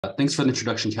Thanks for the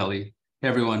introduction, Kelly. Hey,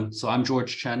 everyone. So I'm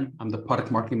George Chen. I'm the product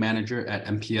marketing manager at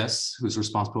MPS, who's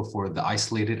responsible for the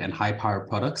isolated and high power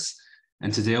products.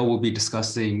 And today we'll be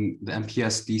discussing the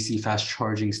MPS DC fast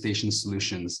charging station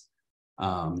solutions.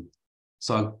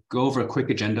 So I'll go over a quick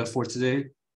agenda for today.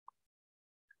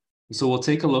 So we'll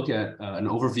take a look at an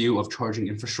overview of charging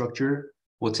infrastructure.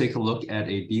 We'll take a look at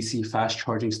a DC fast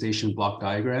charging station block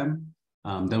diagram.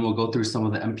 Then we'll go through some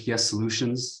of the MPS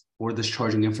solutions for this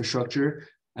charging infrastructure.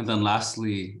 And then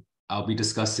lastly, I'll be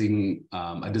discussing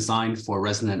a design for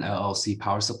resonant LLC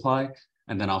power supply,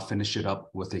 and then I'll finish it up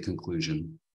with a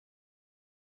conclusion.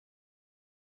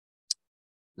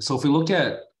 So if we look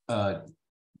at an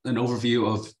overview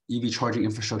of EV charging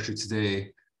infrastructure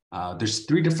today, there's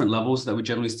three different levels that we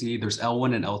generally see. There's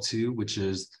L1 and L2, which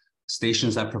is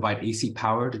stations that provide AC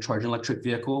power to charge an electric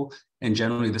vehicle. And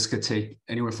generally, this could take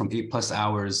anywhere from 8+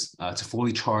 hours to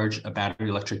fully charge a battery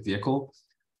electric vehicle.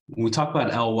 When we talk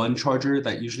about L1 charger,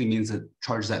 that usually means it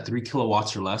charges at 3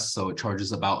 kilowatts or less. So it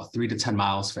charges about 3 to 10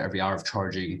 miles for every hour of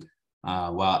charging.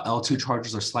 While L2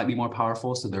 chargers are slightly more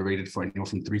powerful. So they're rated for anywhere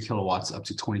from 3 kilowatts up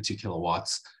to 22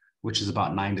 kilowatts, which is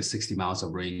about 9 to 60 miles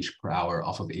of range per hour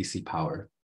off of AC power.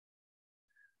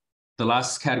 The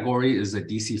last category is a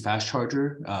DC fast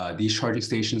charger. These charging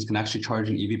stations can actually charge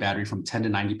an EV battery from 10 to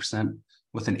 90%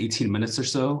 within 18 minutes or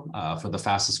so for the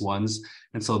fastest ones.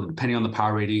 And so depending on the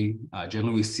power rating,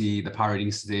 generally we see the power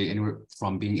ratings today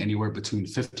being anywhere between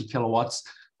 50 kilowatts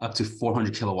up to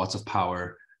 400 kilowatts of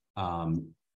power.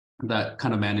 That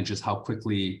kind of manages how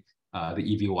quickly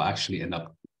the EV will actually end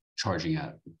up charging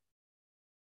at.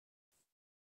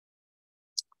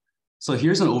 So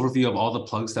here's an overview of all the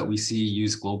plugs that we see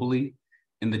used globally.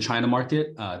 In the China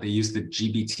market, they use the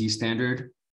IGBT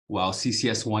standard, while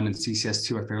CCS1 and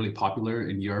CCS2 are fairly popular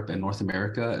in Europe and North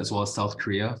America, as well as South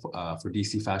Korea for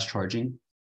DC fast charging.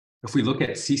 If we look at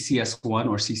CCS1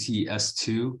 or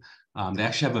CCS2, they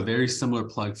actually have a very similar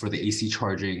plug for the AC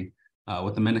charging,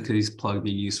 with the Menakes plug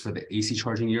being used for the AC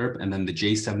charging in Europe, and then the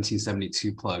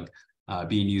J1772 plug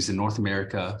being used in North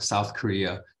America, South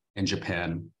Korea, and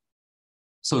Japan.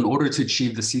 So in order to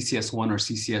achieve the CCS1 or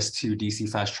CCS2 DC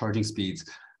fast charging speeds,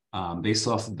 based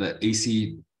off of the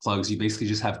AC plugs, you basically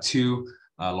just have two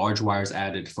large wires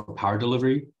added for power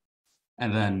delivery.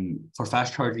 And then for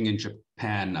fast charging in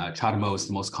Japan, CHAdeMO is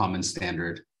the most common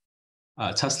standard.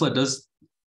 Tesla does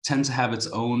tend to have its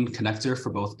own connector for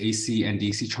both AC and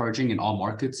DC charging in all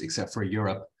markets except for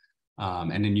Europe.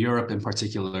 And in Europe in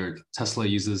particular, Tesla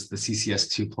uses the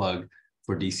CCS2 plug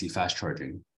for DC fast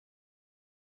charging.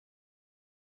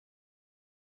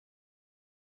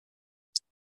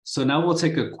 So now we'll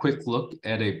take a quick look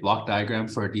at a block diagram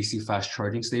for a DC fast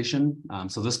charging station.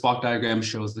 So this block diagram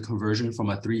shows the conversion from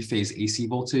a 3-phase AC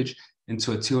voltage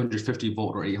into a 250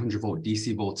 volt or 800 volt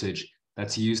DC voltage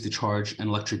that's used to charge an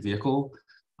electric vehicle.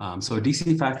 So a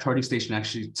DC fast charging station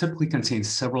actually typically contains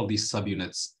several of these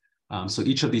subunits. So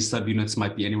each of these subunits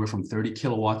might be anywhere from 30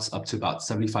 kilowatts up to about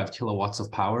 75 kilowatts of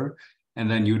power.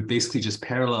 And then you would basically just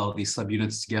parallel these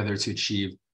subunits together to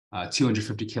achieve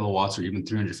 250 kilowatts or even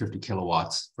 350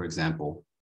 kilowatts, for example.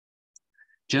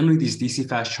 Generally, these DC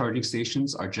fast charging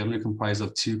stations are generally comprised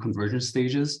of two conversion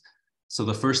stages. So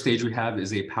the first stage we have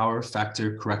is a power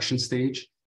factor correction stage,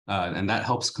 and that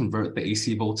helps convert the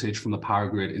AC voltage from the power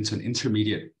grid into an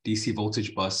intermediate DC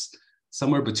voltage bus,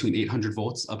 somewhere between 800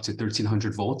 volts up to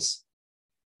 1300 volts.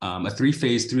 A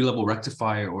 3-phase, 3-level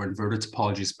rectifier or inverter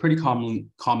topology is pretty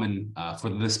common for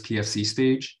this PFC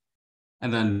stage.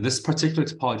 And then this particular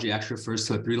topology actually refers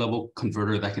to a 3-level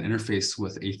converter that can interface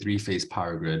with a 3-phase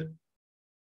power grid.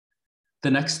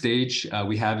 The next stage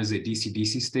we have is a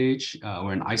DC-DC stage, where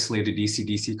an isolated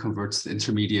DC-DC converts the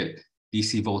intermediate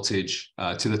DC voltage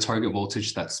to the target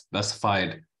voltage that's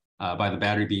specified by the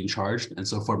battery being charged. And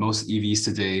so for most EVs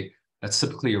today, that's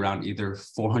typically around either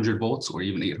 400 volts or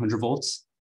even 800 volts.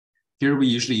 Here we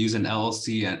usually use an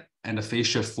LLC and a phase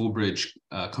shift full bridge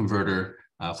converter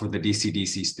for the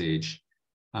DC-DC stage.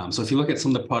 So if you look at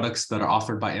some of the products that are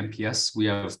offered by MPS, we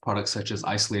have products such as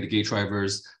isolated gate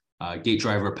drivers, gate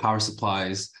driver power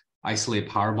supplies, isolated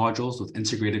power modules with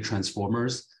integrated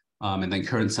transformers, and then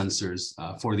current sensors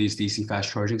for these DC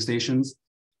fast charging stations.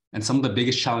 And some of the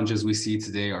biggest challenges we see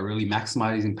today are really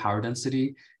maximizing power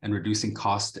density and reducing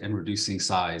cost and reducing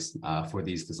size for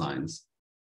these designs.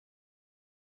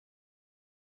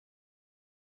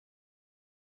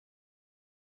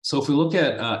 So if we look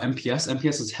at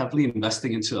MPS is heavily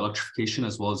investing into electrification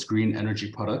as well as green energy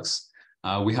products.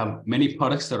 We have many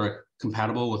products that are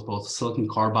compatible with both silicon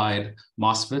carbide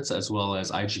MOSFETs as well as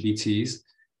IGBTs.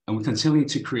 And we continue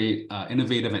to create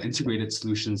innovative and integrated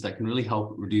solutions that can really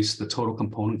help reduce the total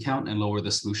component count and lower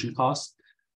the solution cost.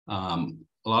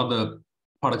 a lot of the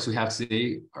products we have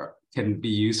today can be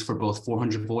used for both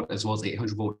 400 volt as well as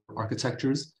 800 volt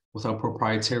architectures with our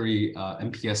proprietary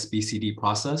MPS BCD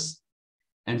process.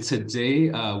 And today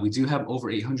we do have over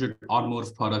 800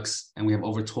 automotive products, and we have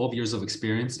over 12 years of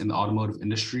experience in the automotive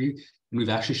industry. And we've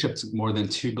actually shipped more than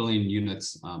 2 billion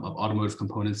units of automotive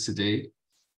components today.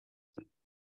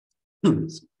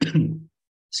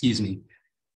 Excuse me.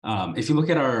 If you look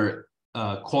at our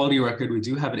quality record, we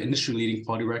do have an industry-leading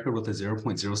quality record with a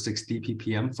 0.06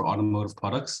 DPPM for automotive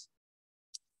products.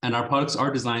 And our products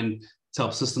are designed to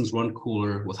help systems run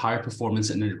cooler with higher performance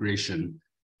and integration.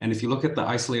 And if you look at the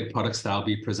isolated products that I'll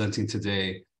be presenting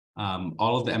today,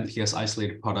 all of the MPS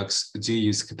isolated products do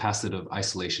use capacitive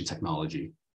isolation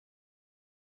technology.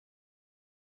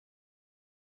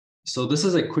 So this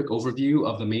is a quick overview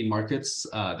of the main markets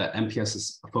that MPS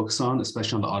is focused on,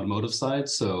 especially on the automotive side.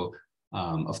 So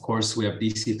of course, we have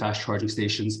DC fast charging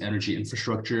stations, energy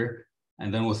infrastructure,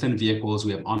 and then within vehicles,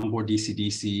 we have onboard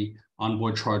DC-DC,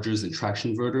 onboard chargers, and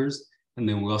traction inverters. And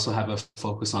then we also have a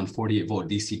focus on 48 volt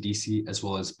DC-DC, as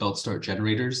well as belt start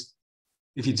generators.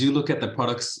 If you do look at the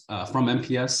products from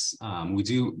MPS, we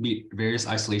do meet various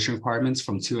isolation requirements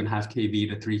from 2.5 kV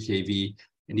to 3 kV,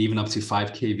 and even up to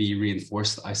 5 kV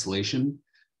reinforced isolation.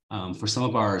 For some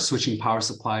of our switching power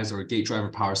supplies or gate driver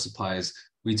power supplies,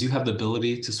 we do have the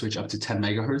ability to switch up to 10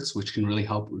 megahertz, which can really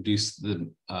help reduce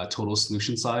the total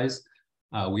solution size.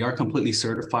 We are completely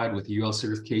certified with UL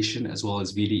certification as well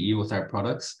as VDE with our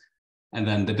products. And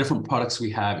then the different products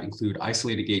we have include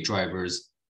isolated gate drivers,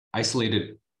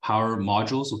 isolated power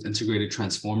modules with integrated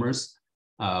transformers.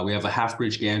 We have a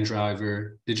half-bridge GaN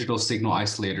driver, digital signal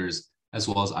isolators, as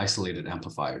well as isolated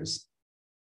amplifiers.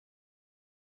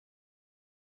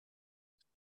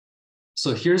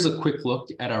 So here's a quick look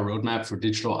at our roadmap for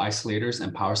digital isolators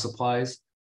and power supplies.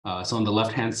 So on the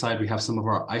left-hand side, we have some of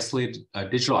our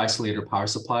digital isolator power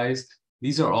supplies.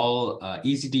 These are all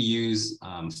easy to use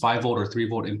 5 volt or 3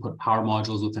 volt input power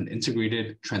modules with an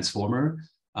integrated transformer.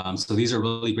 So these are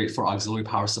really great for auxiliary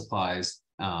power supplies,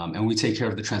 and we take care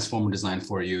of the transformer design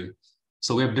for you.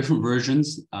 So we have different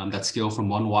versions that scale from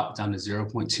 1 watt down to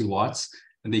 0.2 watts,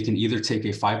 and they can either take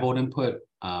a 5 volt input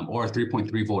or a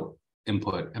 3.3 volt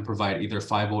input and provide either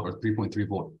 5 volt or 3.3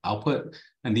 volt output.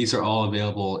 And these are all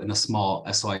available in a small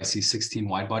SOIC 16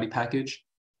 wide body package.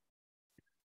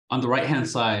 On the right-hand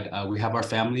side, we have our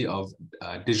family of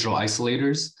digital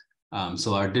isolators.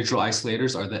 So our digital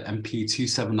isolators are the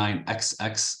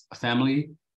MP279XX family.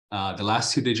 The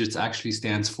last 2 digits actually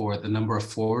stands for the number of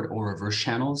forward or reverse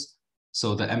channels.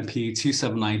 So the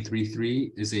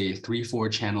MP27933 is a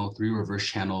 3-4 channel, 3 reverse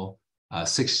channel,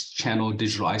 6 channel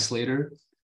digital isolator.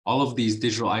 All of these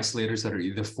digital isolators that are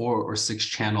either 4 or 6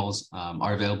 channels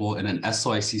are available in an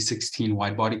SOIC 16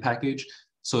 wide body package.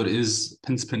 So it is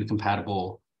pin-to-pin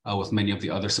compatible with many of the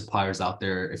other suppliers out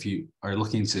there if you are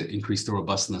looking to increase the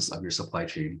robustness of your supply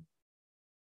chain.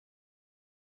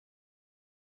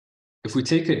 If we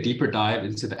take a deeper dive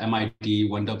into the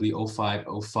MID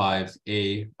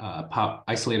 1W0505A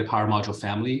isolated power module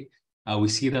family, we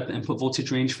see that the input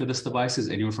voltage range for this device is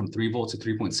anywhere from 3 volts to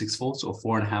 3.6 volts or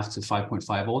 4.5 to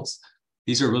 5.5 volts.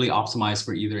 These are really optimized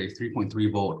for either a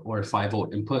 3.3 volt or a 5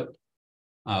 volt input.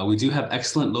 We do have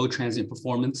excellent load transient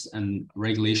performance and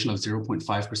regulation of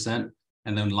 0.5%,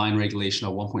 and then line regulation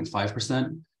of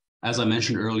 1.5%. As I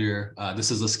mentioned earlier,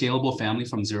 this is a scalable family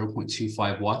from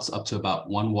 0.25 watts up to about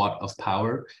 1 watt of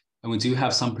power. And we do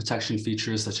have some protection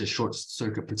features such as short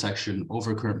circuit protection,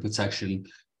 overcurrent protection,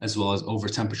 as well as over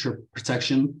temperature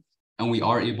protection. And we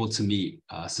are able to meet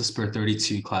CISPR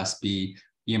 32 Class B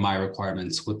EMI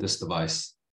requirements with this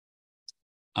device.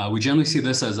 We generally see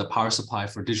this as a power supply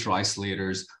for digital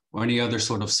isolators or any other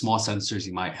sort of small sensors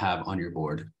you might have on your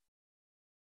board.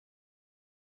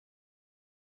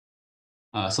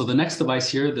 So the next device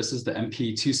here, this is the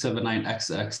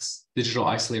MP279XX digital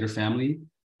isolator family.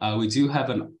 We do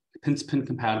have an pin-to-pin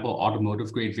compatible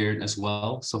automotive grade variant as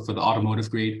well. So for the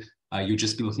automotive grade, you'd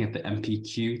just be looking at the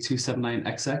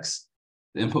MPQ279XX.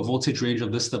 The input voltage range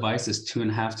of this device is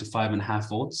 2.5 to 5.5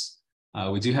 volts.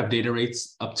 We do have data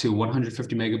rates up to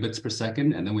 150 megabits per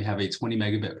second, and then we have a 20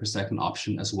 megabit per second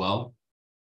option as well.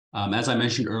 As I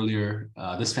mentioned earlier,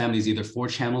 this family is either 4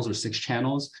 channels or 6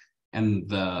 channels, and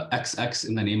the XX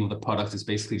in the name of the product is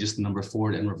basically just the number of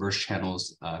forward and reverse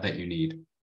channels that you need.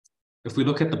 If we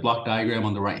look at the block diagram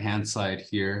on the right-hand side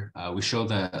here, we show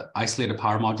the isolated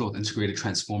power module with integrated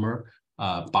transformer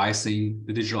biasing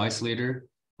the digital isolator.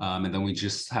 And then we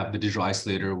just have the digital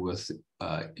isolator with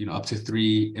up to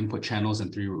 3 input channels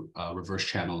and 3 reverse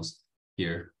channels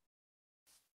here.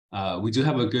 We do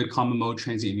have a good common mode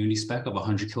transient immunity spec of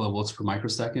 100 kilovolts per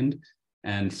microsecond.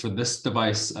 And for this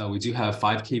device, we do have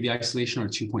 5 kV isolation or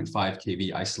 2.5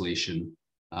 kV isolation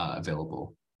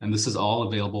available. And this is all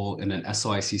available in an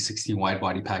SOIC 16 wide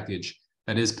body package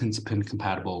that is pin-to-pin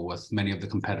compatible with many of the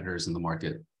competitors in the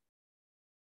market.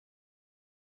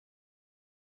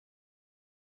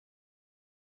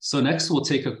 So next, we'll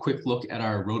take a quick look at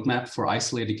our roadmap for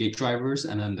isolated gate drivers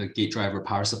and then the gate driver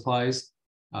power supplies.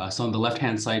 So on the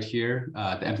left-hand side here,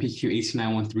 the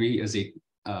MPQ18913 is a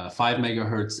 5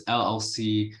 megahertz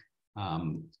LLC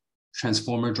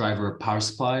transformer driver power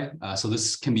supply. So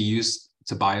this can be used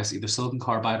to bias either silicon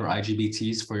carbide or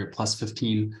IGBTs for your plus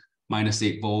 15, minus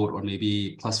 8 volt, or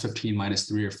maybe plus 15, minus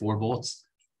 3 or 4 volts.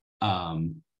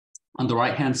 On the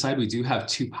right-hand side, we do have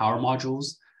 2 power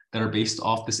modules that are based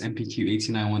off this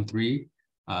MPQ18913.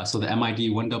 So the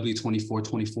MID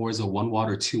 1W2424 is a 1 watt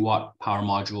or 2 watt power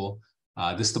module.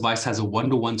 This device has a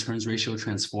 1-to-1 turns ratio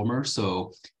transformer.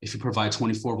 So if you provide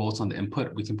 24 volts on the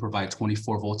input, we can provide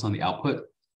 24 volts on the output.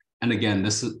 And again,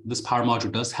 this power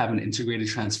module does have an integrated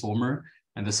transformer,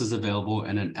 and this is available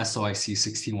in an SOIC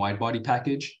 16 wide body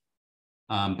package.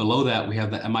 Below that, we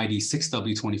have the MID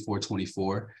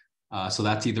 6W2424. So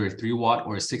that's either a 3 watt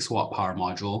or a 6 watt power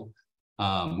module.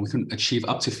 We can achieve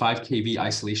up to 5 kV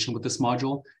isolation with this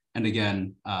module. And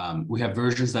again, we have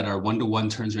versions that are 1-to-1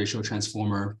 turns ratio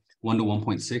transformer, 1 to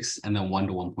 1.6, and then 1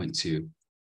 to 1.2.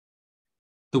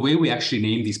 The way we actually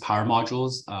name these power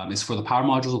modules is for the power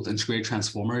modules with integrated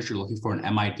transformers, you're looking for an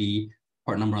MID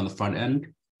part number on the front end.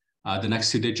 The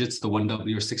next 2 digits, the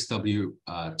 1W or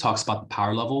 6W, talks about the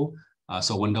power level.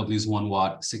 So 1W is 1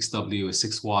 watt, 6W is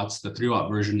 6 watts. The 3 watt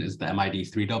version is the MID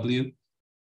 3W.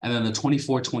 And then the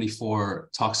 2424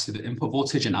 talks to the input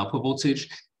voltage and output voltage.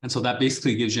 And so that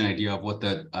basically gives you an idea of what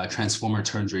the transformer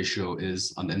turns ratio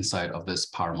is on the inside of this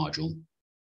power module.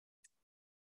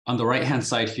 On the right-hand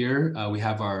side here, we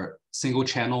have our single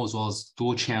channel as well as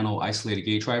dual channel isolated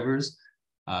gate drivers.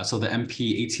 So the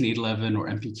MP18811 or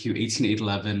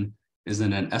MPQ18811 is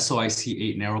in an SOIC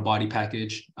 8 narrow body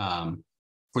package.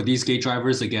 For these gate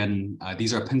drivers, again,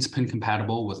 these are pin-to-pin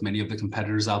compatible with many of the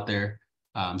competitors out there.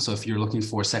 So if you're looking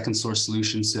for second source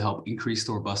solutions to help increase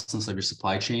the robustness of your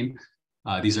supply chain,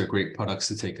 these are great products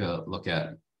to take a look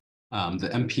at. The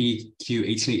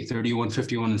MPQ18830,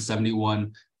 151, and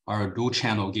 71 are a dual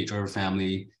channel gate driver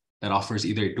family that offers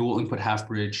either a dual input half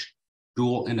bridge,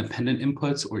 dual independent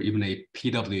inputs, or even a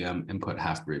PWM input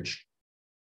half bridge.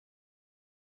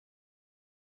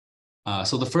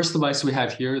 So the first device we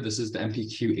have here, this is the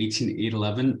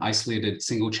MPQ18811 isolated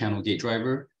single channel gate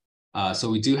driver. So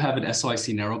we do have an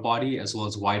SOIC narrow body as well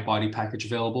as wide body package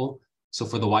available. So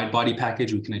for the wide body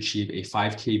package, we can achieve a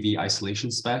 5 kV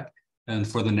isolation spec. And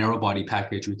for the narrow body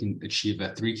package, we can achieve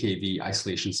a 3 kV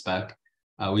isolation spec.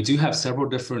 We do have several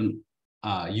different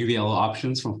UVL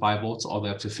options from 5 volts all the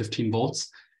way up to 15 volts.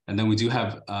 And then we do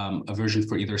have a version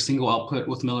for either single output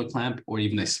with Miller clamp or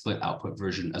even a split output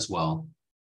version as well.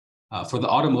 For the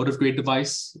automotive grade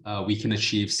device, we can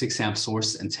achieve 6 amp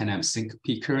source and 10 amp sink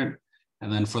peak current.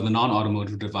 And then for the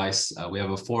non-automotive device, we have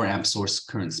a 4 amp source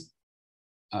current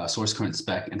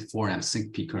spec and 4 amp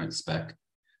sink peak current spec.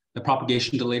 The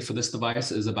propagation delay for this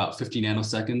device is about 50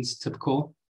 nanoseconds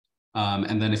typical.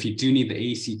 And then if you do need the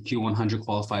AEC Q100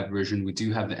 qualified version, we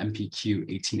do have the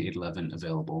MPQ18811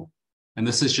 available. And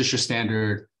this is just your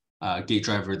standard gate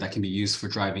driver that can be used for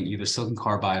driving either silicon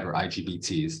carbide or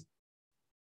IGBTs.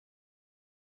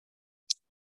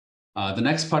 The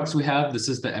next products we have, this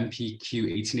is the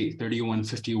MPQ18831,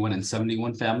 51, and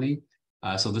 71 family.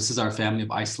 So this is our family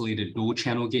of isolated dual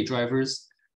channel gate drivers.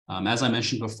 As I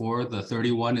mentioned before, the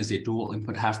 31 is a dual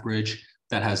input half bridge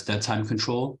that has dead time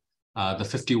control. The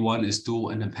 51 is dual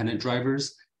independent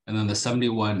drivers, and then the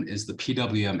 71 is the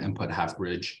PWM input half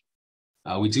bridge.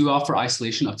 We do offer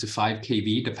isolation up to 5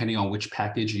 kV, depending on which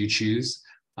package you choose.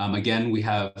 Again, we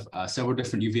have several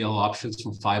different UVL options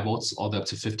from 5 volts all the way up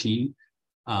to 15.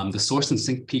 The source and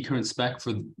sink peak current spec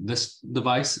for this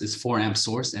device is 4 amp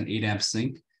source and 8 amp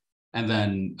sink. And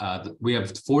then we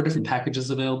have 4 different packages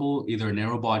available, either a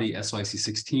narrow body SOIC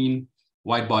 16,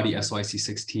 wide body SOIC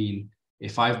 16, a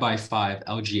 5x5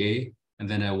 LGA, and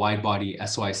then a wide body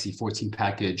SOIC 14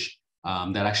 package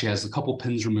that actually has a couple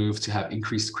pins removed to have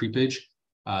increased creepage.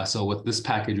 So with this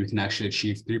package, we can actually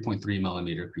achieve 3.3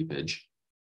 millimeter creepage.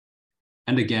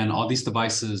 And again, all these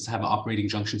devices have an operating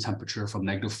junction temperature from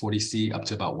 -40°C up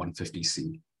to about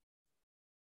 150°C.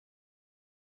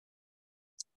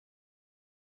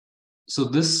 So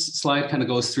this slide kind of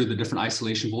goes through the different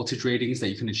isolation voltage ratings that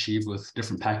you can achieve with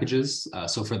different packages.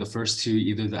 So for the first 2,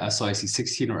 either the SOIC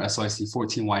 16 or SOIC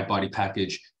 14 wide body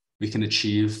package, we can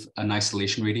achieve an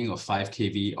isolation rating of 5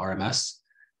 kV RMS.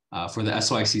 For the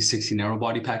SOIC 60 narrow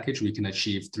body package, we can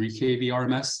achieve 3 kV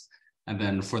RMS. And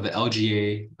then for the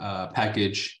LGA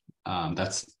package,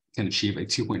 that's can achieve a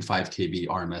 2.5 kV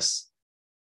RMS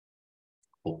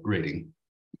rating.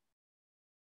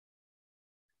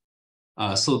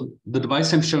 So the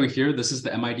device I'm showing here, this is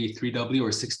the MID 3W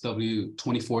or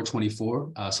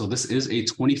 6W2424. So this is a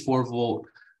 24-volt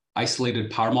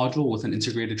isolated power module with an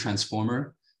integrated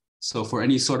transformer. So for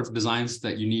any sort of designs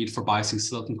that you need for biasing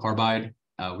silicon carbide,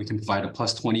 we can provide a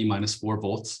 +20, -4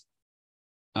 volts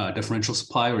differential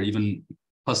supply, or even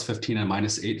 +15 and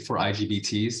 -8 for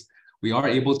IGBTs. We are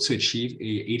able to achieve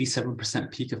a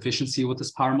 87% peak efficiency with this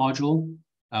power module.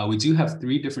 We do have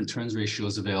 3 different turns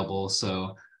ratios available.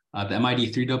 So the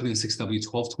MID 3W and 6W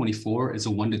 1224 is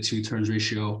a 1:2 turns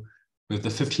ratio. We have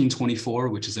the 1524,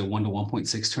 which is a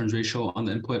 1:1.6 turns ratio on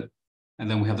the input. And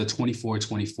then we have the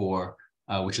 2424,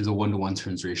 which is a 1:1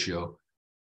 turns ratio.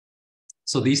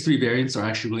 So these 3 variants are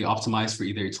actually really optimized for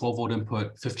either a 12-volt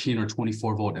input, 15 or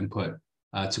 24-volt input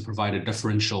to provide a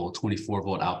differential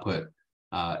 24-volt output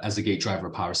as a gate driver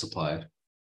power supply.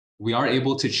 We are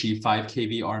able to achieve 5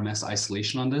 kV RMS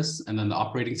isolation on this, and then the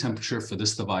operating temperature for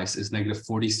this device is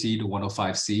 -40°C to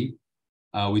 105°C.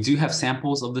 We do have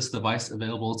samples of this device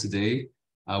available today.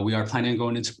 We are planning on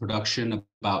going into production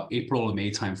about April or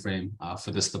May timeframe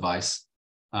for this device.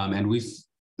 And we've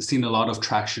seen a lot of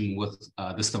traction with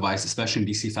this device, especially in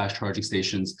DC fast charging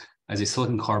stations, as a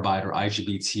silicon carbide or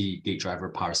IGBT gate driver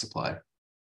power supply.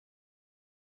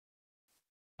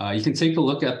 You can take a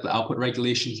look at the output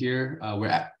regulation here.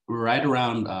 We're right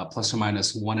around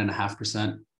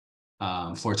 ±1.5%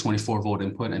 for a 24-volt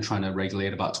input and trying to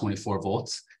regulate about 24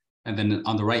 volts. And then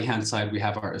on the right-hand side, we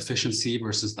have our efficiency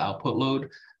versus the output load.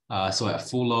 So at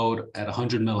full load at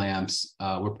 100 milliamps,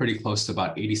 we're pretty close to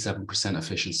about 87%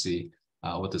 efficiency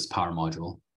with this power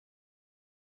module.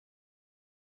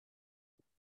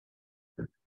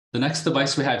 The next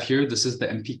device we have here, this is the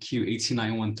MPQ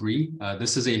 18913.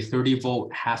 This is a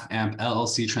 30-volt half-amp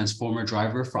LLC transformer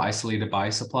driver for isolated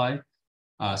bias supply.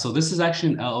 So this is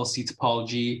actually an LLC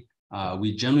topology.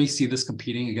 We generally see this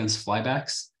competing against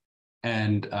flybacks.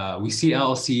 And we see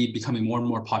LLC becoming more and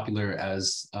more popular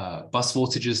as bus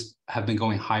voltages have been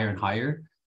going higher and higher.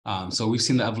 So we've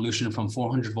seen the evolution from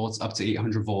 400 volts up to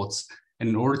 800 volts. And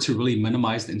in order to really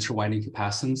minimize the interwinding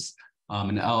capacitance,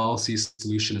 an LLC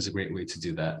solution is a great way to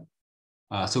do that.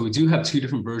 So we do have 2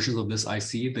 different versions of this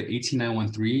IC. The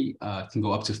 18913 can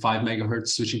go up to 5 megahertz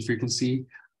switching frequency.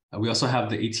 We also have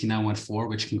the 18914,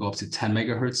 which can go up to 10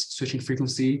 megahertz switching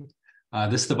frequency.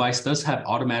 This device does have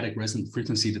automatic resonant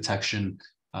frequency detection.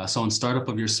 So on startup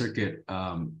of your circuit,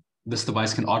 this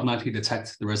device can automatically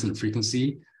detect the resonant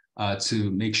frequency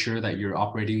to make sure that you're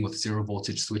operating with 0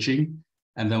 voltage switching.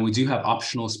 And then we do have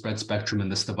optional spread spectrum in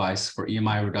this device for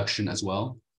EMI reduction as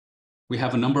well. We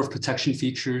have a number of protection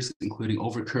features, including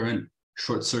overcurrent,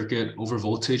 short circuit, over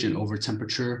voltage, and over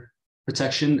temperature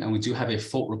protection. And we do have a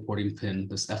fault reporting pin,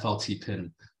 this FLT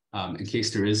pin, in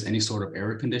case there is any sort of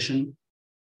error condition.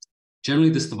 Generally,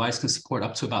 this device can support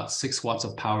up to about 6 watts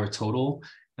of power total.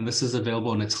 And this is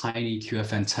available in a tiny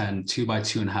QFN10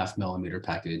 2x2.5 millimeter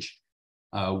package.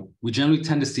 We generally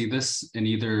tend to see this in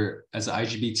either as an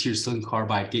IGBT or silicon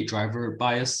carbide gate driver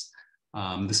bias.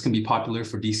 This can be popular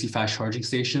for DC fast charging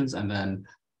stations, and then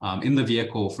in the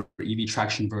vehicle for EV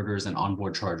traction inverters and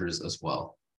onboard chargers as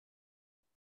well.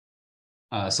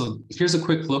 So here's a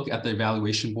quick look at the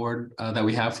evaluation board that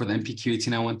we have for the MPQ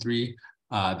 18913.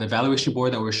 The evaluation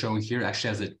board that we're showing here actually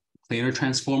has a planar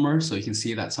transformer. So you can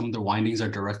see that some of the windings are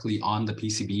directly on the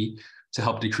PCB to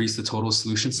help decrease the total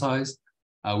solution size.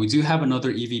 We do have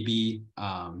another EVB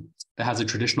that has a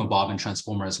traditional bobbin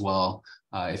transformer as well,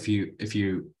 if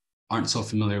you aren't so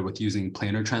familiar with using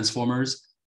planar transformers.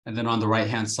 And then on the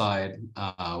right-hand side,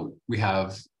 we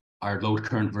have our load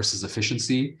current versus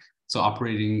efficiency. So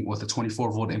operating with a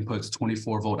 24-volt input to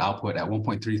 24-volt output at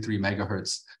 1.33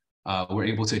 megahertz, we're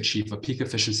able to achieve a peak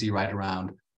efficiency right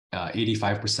around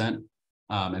 85%,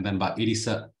 and then about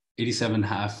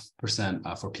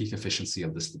 87.5% for peak efficiency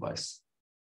of this device.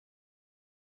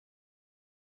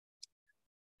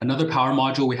 Another power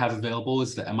module we have available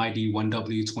is the MID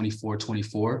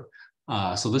 1W2424.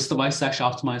 So this device is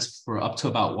actually optimized for up to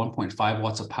about 1.5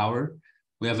 watts of power.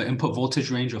 We have an input voltage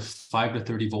range of 5 to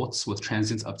 30 volts with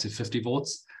transients up to 50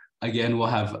 volts. Again, we'll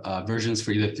have versions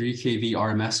for either 3 kV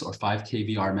RMS or 5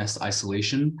 kV RMS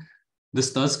isolation.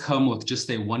 This does come with just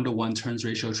a 1:1 turns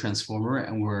ratio transformer,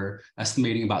 and we're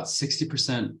estimating about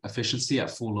 60% efficiency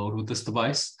at full load with this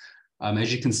device.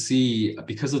 As you can see,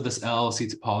 because of this LLC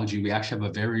topology, we actually have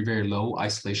a very, very low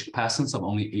isolation capacitance of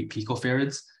only 8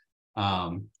 picofarads.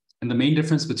 And the main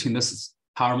difference between this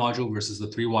power module versus the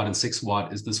 3 watt and 6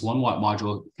 watt is this 1 watt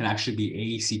module can actually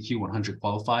be AEC-Q 100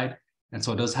 qualified. And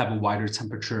so it does have a wider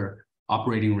temperature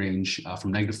operating range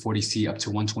from -40°C up to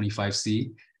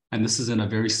 125°C. And this is in a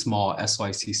very small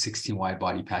SYC 16 wide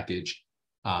body package.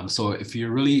 So if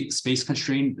you're really space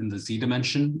constrained in the Z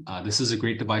dimension, this is a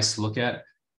great device to look at.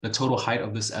 The total height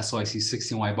of this SYC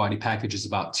 16 wide body package is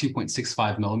about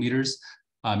 2.65 millimeters.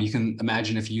 You can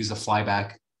imagine if you use a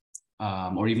flyback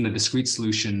or even a discrete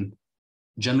solution,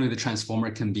 generally the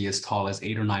transformer can be as tall as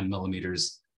 8 or 9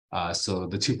 millimeters. So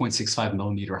the 2.65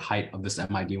 millimeter height of this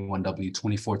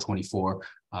MID1W2424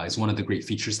 is one of the great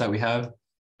features that we have.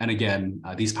 And again,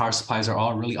 these power supplies are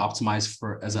all really optimized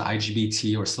for as an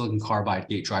IGBT or silicon carbide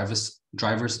gate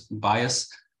drivers bias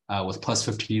with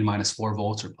 +15 -4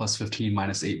 volts or +15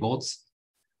 -8 volts.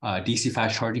 DC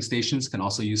fast charging stations can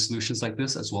also use solutions like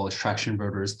this, as well as traction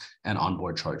inverters and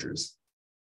onboard chargers.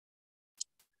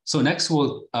 So next,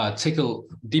 we'll take a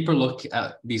deeper look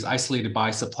at these isolated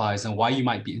bias supplies and why you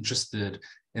might be interested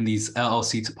in these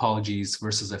LLC topologies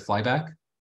versus a flyback.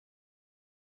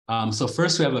 So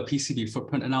first, we have a PCB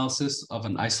footprint analysis of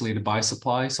an isolated bias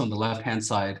supply. So on the left-hand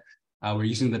side, we're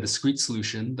using the discrete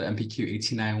solution, the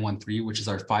MPQ18913, which is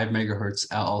our 5 megahertz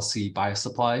LLC bias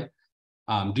supply.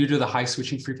 Due to the high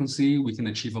switching frequency, we can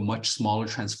achieve a much smaller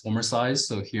transformer size.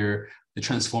 So here, the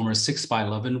transformer is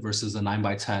 6x11 versus a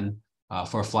 9x10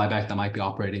 for a flyback that might be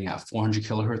operating at 400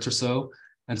 kilohertz or so.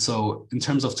 And so in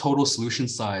terms of total solution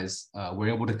size, we're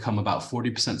able to come about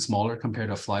 40% smaller compared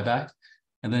to a flyback.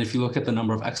 And then if you look at the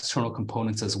number of external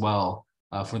components as well,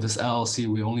 for this LLC,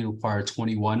 we only require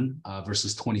 21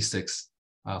 versus 26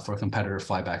 for a competitor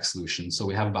flyback solution. So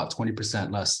we have about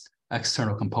 20% less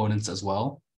external components as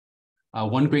well.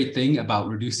 One great thing about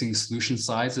reducing solution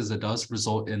size is it does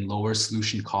result in lower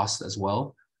solution cost as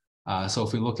well. So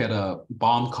if we look at a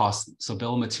BOM cost, so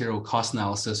bill of material cost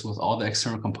analysis with all the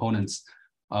external components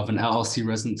of an LLC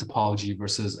resonant topology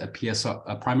versus a PSR,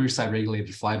 a primary side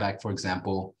regulated flyback, for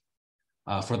example,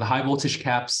 for the high voltage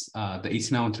caps, the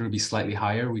 18913 would be slightly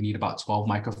higher. We need about 12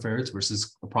 microfarads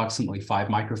versus approximately 5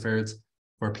 microfarads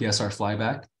for a PSR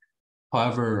flyback.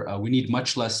 However, we need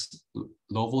much less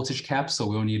low voltage caps, so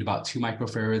we only need about 2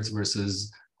 microfarads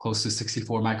versus close to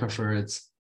 64 microfarads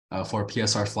for a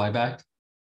PSR flyback.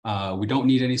 We don't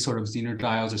need any sort of Zener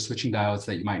diodes or switching diodes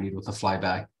that you might need with a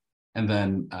flyback. And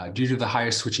then due to the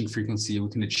higher switching frequency, we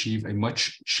can achieve a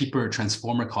much cheaper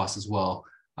transformer cost as well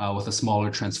with a smaller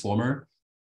transformer.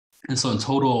 And so in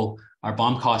total, our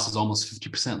BOM cost is almost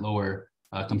 50% lower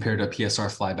compared to a PSR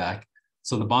flyback.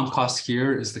 So the BOM cost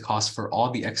here is the cost for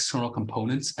all the external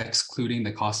components, excluding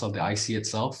the cost of the IC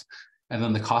itself. And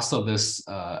then the cost of this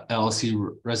LLC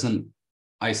resonant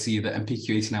IC, the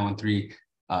MPQ18913,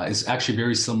 is actually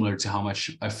very similar to how much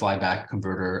a flyback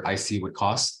converter IC would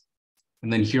cost.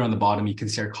 And then here on the bottom, you can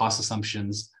see our cost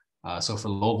assumptions. So for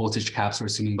low voltage caps, we're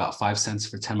assuming about 5 cents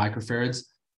for 10 microfarads.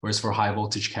 Whereas for high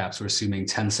voltage caps, we're assuming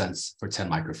 10 cents for 10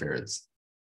 microfarads.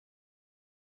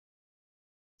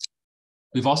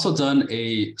 We've also done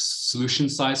a solution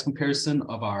size comparison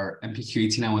of our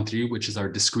MPQ18913, which is our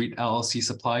discrete LLC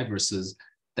supply, versus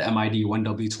the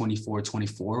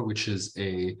MID1W2424, which is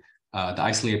the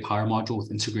isolated power module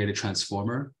with integrated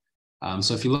transformer.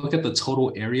 So if you look at the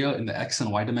total area in the X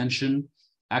and Y dimension,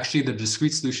 actually the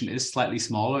discrete solution is slightly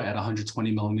smaller at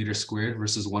 120 millimeters squared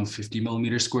versus 150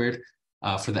 millimeters squared.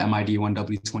 For the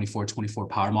MID1W2424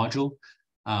 power module.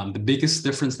 The biggest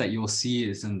difference that you will see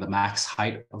is in the max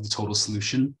height of the total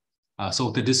solution. So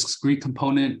with the discrete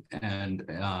component and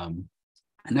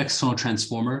an external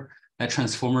transformer, that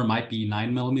transformer might be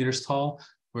 9 millimeters tall,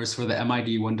 whereas for the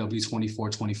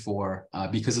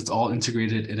MID1W2424, because it's all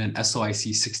integrated in an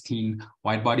SOIC 16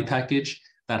 wide body package,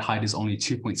 that height is only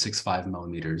 2.65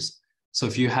 millimeters. So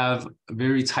if you have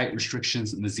very tight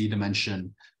restrictions in the Z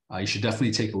dimension, you should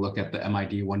definitely take a look at the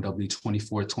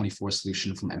MID1W2424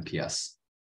 solution from MPS.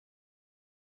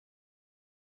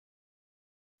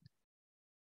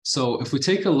 So if we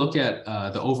take a look at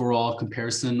the overall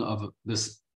comparison of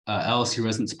this LLC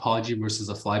resonant topology versus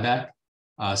a flyback,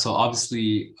 so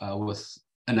obviously with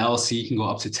an LLC, you can go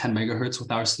up to 10 megahertz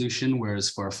with our solution, whereas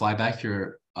for a flyback,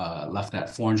 you're left at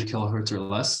 400 kilohertz or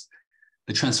less.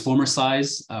 The transformer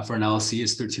size for an LLC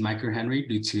is 13 microhenry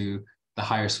due to the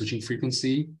higher switching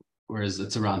frequency, whereas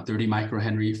it's around 30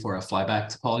 microhenry for a flyback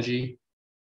topology.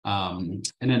 In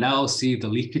an LLC, the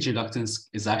leakage inductance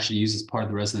is actually used as part of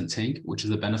the resonant tank, which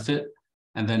is a benefit.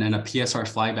 And then in a PSR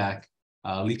flyback,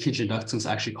 leakage inductance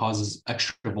actually causes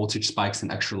extra voltage spikes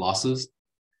and extra losses.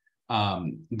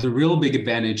 The real big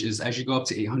advantage is as you go up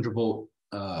to 800 volt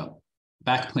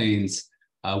backplanes,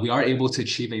 we are able to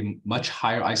achieve a much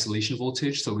higher isolation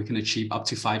voltage. So we can achieve up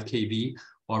to 5 kV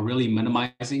while really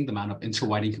minimizing the amount of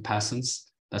interwinding capacitance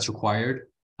that's required.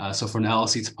 So for an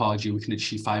LLC topology, we can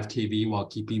achieve 5 kV while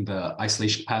keeping the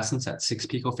isolation capacitance at 6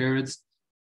 picofarads.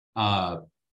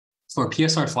 For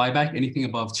PSR flyback, anything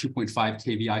above 2.5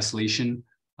 kV isolation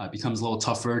becomes a little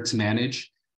tougher to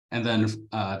manage. And then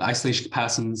the isolation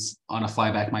capacitance on a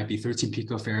flyback might be 13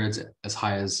 picofarads, as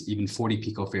high as even 40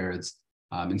 picofarads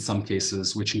in some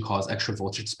cases, which can cause extra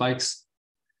voltage spikes.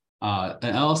 An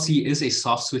LLC is a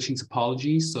soft switching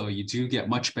topology, so you do get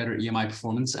much better EMI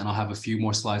performance, and I'll have a few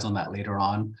more slides on that later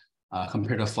on,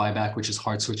 compared to a flyback, which is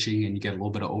hard switching, and you get a little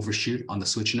bit of overshoot on the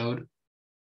switch node.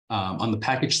 On the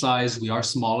package size, we are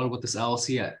smaller with this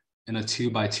LLC in a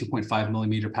 2 by 2.5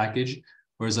 millimeter package,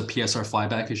 whereas a PSR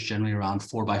flyback is generally around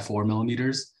 4 by 4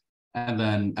 millimeters. And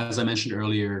then, as I mentioned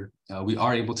earlier, we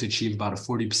are able to achieve about a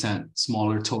 40%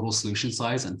 smaller total solution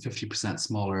size and 50%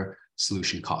 smaller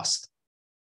solution cost.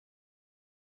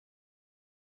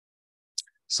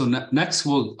 So next,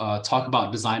 we'll talk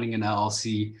about designing an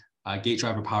LLC, gate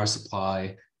driver power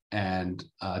supply, and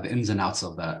the ins and outs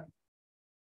of that.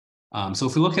 So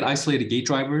if we look at isolated gate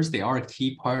drivers, they are a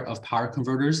key part of power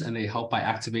converters, and they help by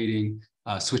activating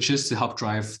switches to help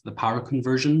drive the power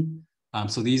conversion.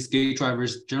 So these gate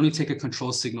drivers generally take a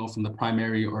control signal from the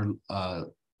primary or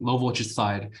low voltage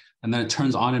side, and then it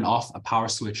turns on and off a power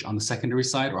switch on the secondary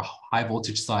side or high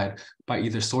voltage side by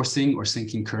either sourcing or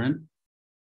sinking current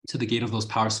to the gate of those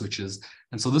power switches.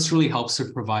 And so this really helps to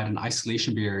provide an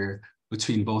isolation barrier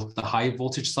between both the high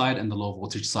voltage side and the low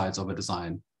voltage sides of a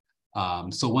design.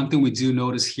 So one thing we do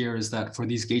notice here is that for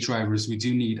these gate drivers, we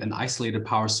do need an isolated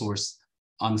power source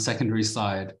on the secondary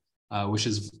side, which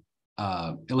is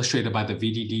illustrated by the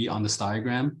VDD on this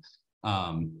diagram.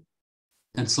 And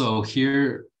so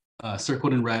here,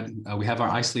 circled in red, we have our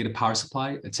isolated power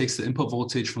supply. It takes the input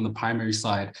voltage from the primary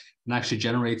side and actually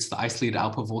generates the isolated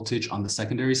output voltage on the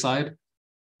secondary side.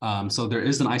 So there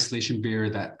is an isolation barrier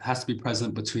that has to be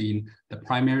present between the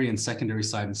primary and secondary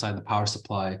side inside the power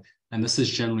supply. And this is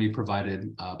generally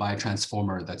provided by a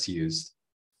transformer that's used.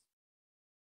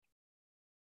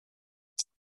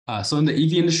 So in the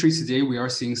EV industry today, we are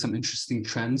seeing some interesting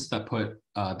trends that put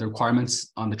the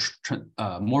requirements on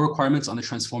the more requirements on the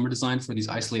transformer design for these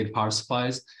isolated power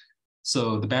supplies.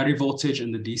 So the battery voltage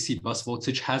and the DC bus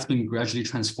voltage has been gradually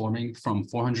transforming from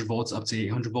 400 volts up to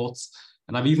 800 volts.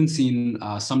 And I've even seen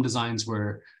some designs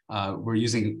where we're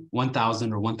using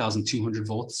 1000 or 1200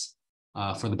 volts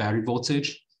for the battery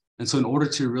voltage. And so in order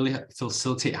to really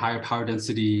facilitate higher power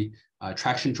density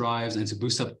traction drives and to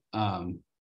boost up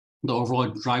the overall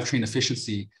drivetrain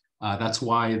efficiency, that's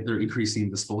why they're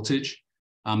increasing this voltage.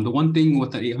 The one thing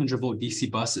with the 800 volt DC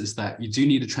bus is that you do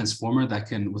need a transformer that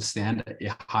can withstand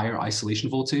a higher isolation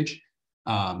voltage.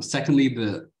 Secondly,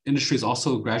 the industry is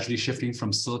also gradually shifting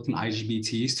from silicon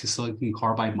IGBTs to silicon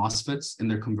carbide MOSFETs in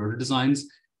their converter designs.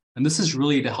 And this is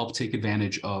really to help take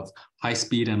advantage of high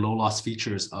speed and low loss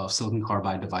features of silicon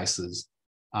carbide devices.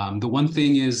 The one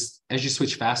thing is, as you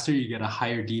switch faster, you get a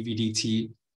higher DVDT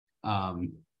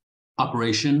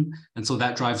operation. And so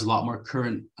that drives a lot more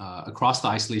current across the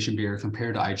isolation barrier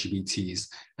compared to IGBTs.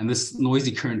 And this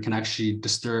noisy current can actually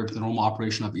disturb the normal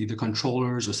operation of either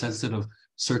controllers or sensitive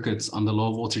circuits on the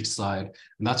low voltage side.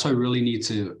 And that's why we really need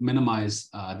to minimize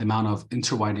the amount of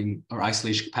interwinding or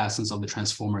isolation capacitance of the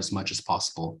transformer as much as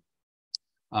possible.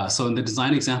 So in the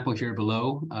design example here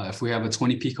below, if we have a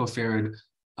 20 picofarad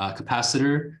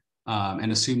capacitor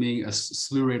and assuming a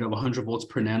slew rate of 100 volts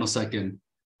per nanosecond,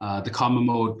 the common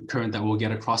mode current that we'll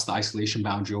get across the isolation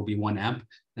boundary will be 1 amp.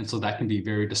 And so that can be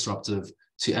very disruptive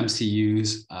to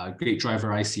MCUs, gate driver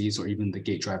ICs, or even the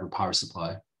gate driver power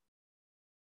supply.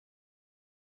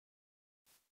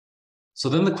 So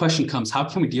then the question comes, how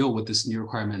can we deal with this new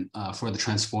requirement for the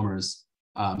transformers?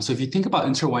 So if you think about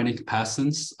interwinding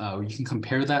capacitance, you can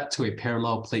compare that to a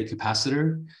parallel plate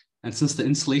capacitor. And since the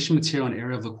insulation material and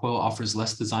area of the coil offers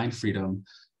less design freedom,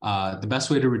 the best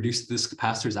way to reduce this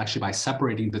capacitor is actually by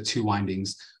separating the two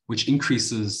windings, which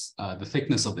increases the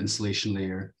thickness of the insulation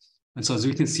layer. And so as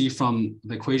we can see from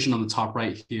the equation on the top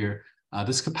right here,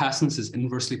 this capacitance is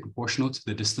inversely proportional to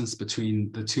the distance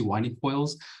between the two winding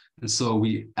coils. And so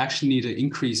we actually need to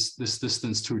increase this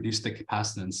distance to reduce the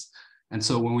capacitance. And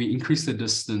so when we increase the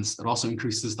distance, it also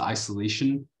increases the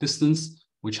isolation distance,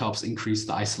 which helps increase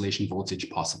the isolation voltage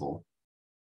possible.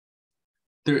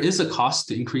 There is a cost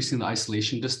to increasing the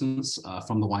isolation distance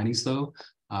from the windings though.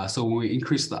 So when we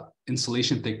increase the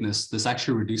insulation thickness, this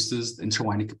actually reduces the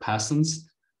interwinding capacitance,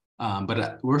 but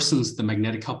it worsens the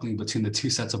magnetic coupling between the two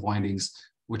sets of windings,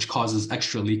 which causes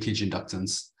extra leakage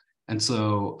inductance. And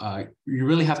so you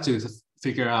really have to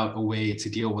figure out a way to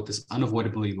deal with this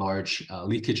unavoidably large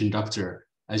leakage inductor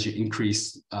as you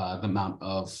increase the amount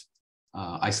of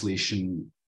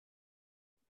isolation.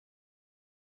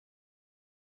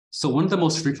 So one of the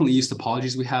most frequently used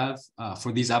topologies we have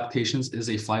for these applications is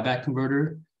a flyback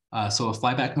converter. So a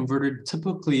flyback converter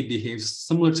typically behaves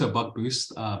similar to a buck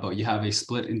boost, but you have a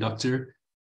split inductor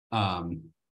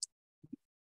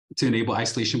to enable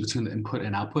isolation between the input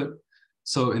and output.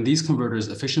 So in these converters,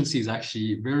 efficiency is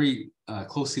actually very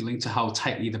closely linked to how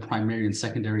tightly the primary and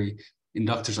secondary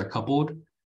inductors are coupled.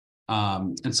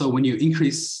 And so when you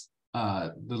increase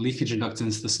the leakage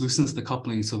inductance, this loosens the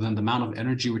coupling. So then the amount of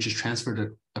energy which is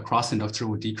transferred across the inductor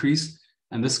will decrease.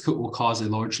 And this will cause a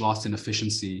large loss in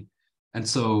efficiency. And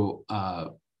so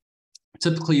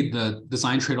typically the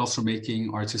design trade-offs we're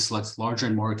making are to select larger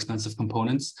and more expensive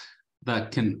components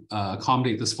that can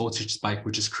accommodate this voltage spike,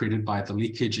 which is created by the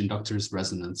leakage inductor's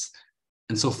resonance.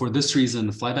 And so for this reason,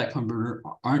 the flyback converter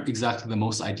aren't exactly the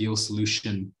most ideal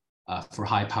solution for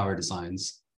high power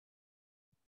designs.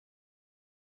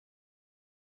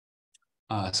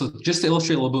 So just to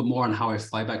illustrate a little bit more on how a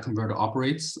flyback converter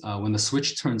operates, when the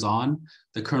switch turns on,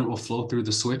 the current will flow through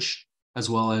the switch as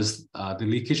well as the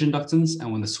leakage inductance.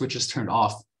 And when the switch is turned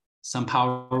off, some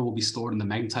power will be stored and the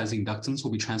magnetizing inductance will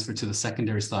be transferred to the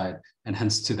secondary side and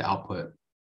hence to the output.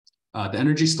 The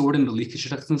energy stored in the leakage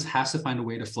inductance has to find a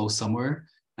way to flow somewhere,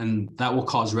 and that will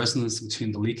cause resonance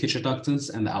between the leakage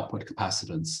inductance and the output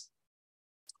capacitance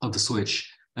of the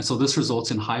switch. And so this results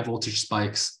in high voltage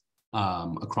spikes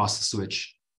across the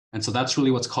switch. And so that's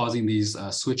really what's causing these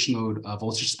switch node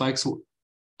voltage spikes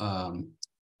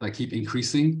that keep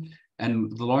increasing.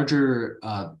 And the larger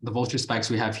the voltage spikes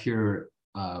we have here,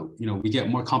 we get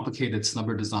more complicated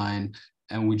snubber design,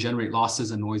 and we generate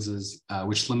losses and noises,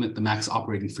 which limit the max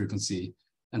operating frequency.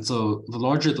 And so the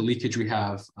larger the leakage we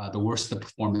have, the worse the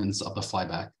performance of the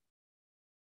flyback.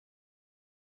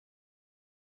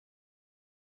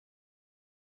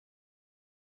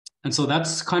 And so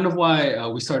that's kind of why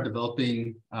we started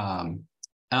developing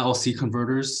LLC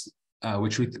converters,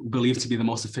 which we believe to be the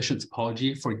most efficient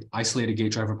topology for isolated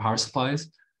gate driver power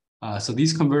supplies. So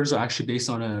these converters are actually based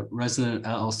on a resonant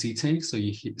LLC tank. So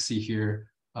you see here,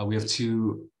 we have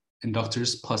two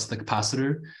inductors plus the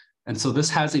capacitor. And so this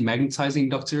has a magnetizing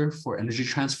inductor for energy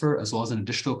transfer, as well as an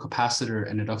additional capacitor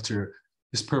and inductor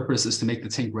whose purpose is to make the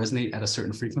tank resonate at a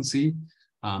certain frequency.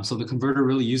 So the converter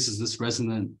really uses this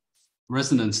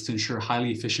resonance to ensure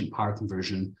highly efficient power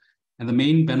conversion. And the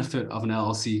main benefit of an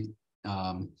LLC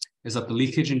is that the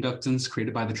leakage inductance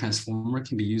created by the transformer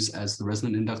can be used as the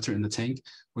resonant inductor in the tank,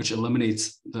 which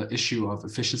eliminates the issue of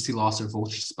efficiency loss or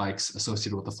voltage spikes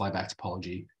associated with the flyback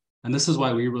topology. And this is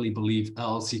why we really believe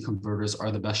LLC converters are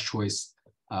the best choice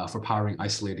for powering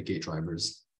isolated gate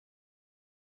drivers.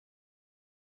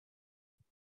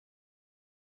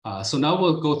 So now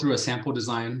we'll go through a sample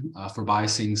design for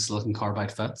biasing silicon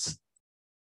carbide FETs.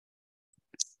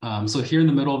 So here in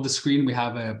the middle of the screen, we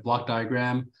have a block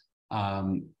diagram.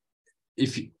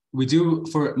 If we do,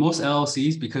 for most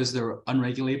LLCs, because they're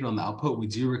unregulated on the output, we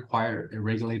do require a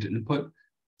regulated input.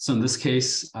 So in this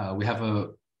case, we have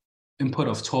a input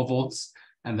of 12 volts,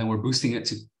 and then we're boosting it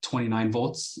to 29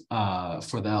 volts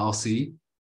for the LLC.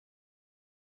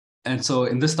 And so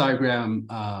in this diagram,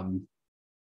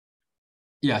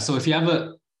 so if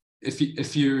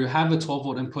you have a 12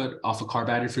 volt input off a car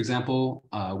battery, for example,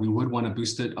 we would want to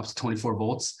boost it up to 24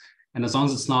 volts. And as long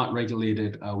as it's not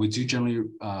regulated, we do generally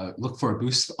look for a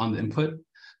boost on the input.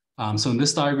 So in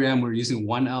this diagram, we're using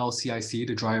one LLC IC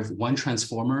to drive one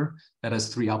transformer that has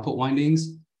 3 output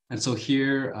windings. And so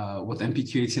here with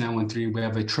MPQ18913, we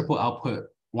have a triple output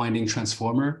winding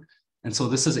transformer. And so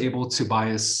this is able to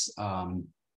bias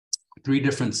 3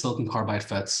 different silicon carbide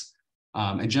FETs.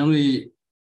 And generally,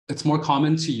 it's more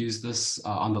common to use this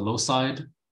on the low side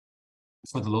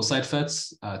for the low side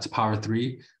FETs to power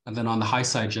 3. And then on the high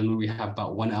side, generally, we have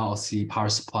about 1 LLC power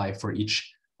supply for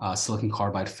each silicon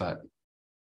carbide FET.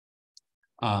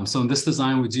 So in this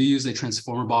design, we do use a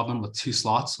transformer bobbin with 2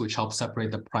 slots, which help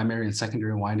separate the primary and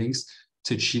secondary windings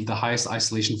to achieve the highest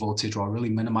isolation voltage while really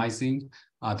minimizing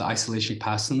the isolation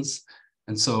capacitance.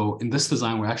 And so in this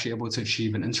design, we're actually able to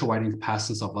achieve an interwinding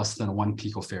capacitance of less than 1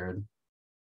 picofarad.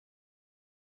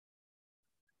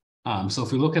 So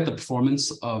if we look at the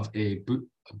performance of a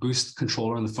boost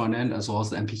controller on the front end, as well as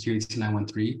the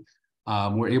MPQ18913,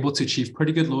 we're able to achieve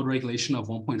pretty good load regulation of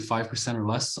 1.5% or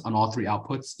less on all 3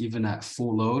 outputs, even at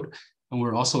full load. And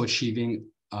we're also achieving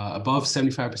above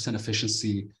 75%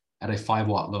 efficiency at a 5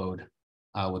 watt load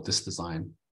with this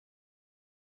design.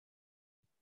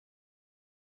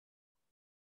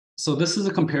 So this is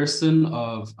a comparison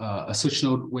of a switch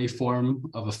node waveform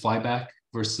of a flyback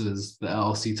versus the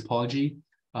LLC topology.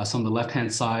 So on the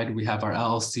left-hand side, we have our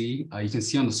LLC. You can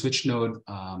see on the switch node,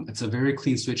 it's a very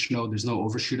clean switch node. There's no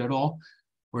overshoot at all.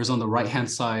 Whereas on the right-hand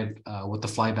side, with the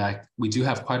flyback, we do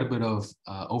have quite a bit of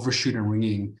overshoot and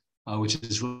ringing, which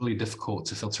is really difficult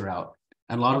to filter out.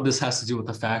 And a lot of this has to do with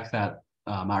the fact that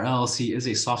our LLC is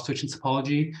a soft switching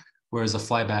topology, whereas a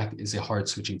flyback is a hard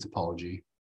switching topology.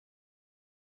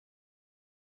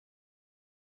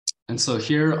 And so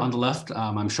here on the left,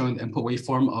 I'm showing the input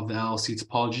waveform of the LLC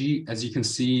topology. As you can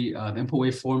see, the input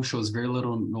waveform shows very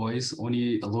little noise,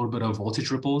 only a little bit of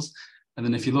voltage ripples. And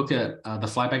then if you look at the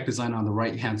flyback design on the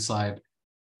right-hand side,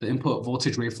 the input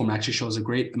voltage waveform actually shows a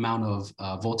great amount of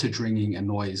voltage ringing and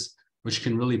noise, which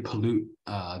can really pollute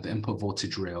the input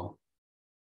voltage rail.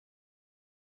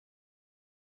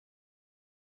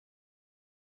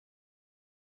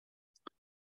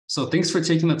 So thanks for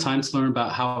taking the time to learn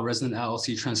about how a resonant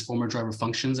LLC transformer driver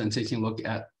functions and taking a look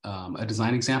at a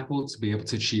design example to be able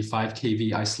to achieve 5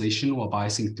 kV isolation while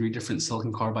biasing 3 different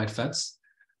silicon carbide FETs.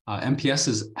 MPS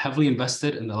is heavily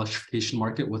invested in the electrification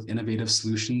market with innovative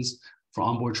solutions for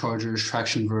onboard chargers,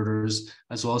 traction inverters,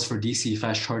 as well as for DC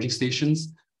fast charging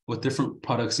stations, with different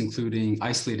products including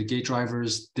isolated gate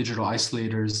drivers, digital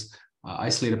isolators,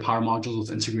 isolated power modules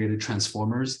with integrated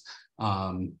transformers,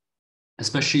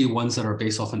 especially ones that are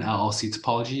based off an LLC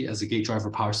topology as a gate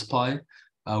driver power supply.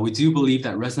 We do believe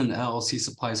that resonant LLC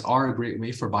supplies are a great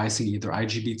way for biasing either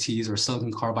IGBTs or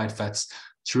silicon carbide FETs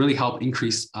to really help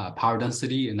increase power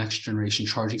density in next generation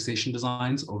charging station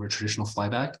designs over traditional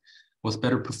flyback, with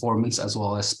better performance as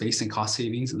well as space and cost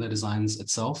savings in the designs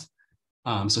itself.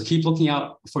 So keep looking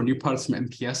out for new products from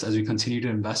MPS as we continue to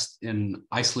invest in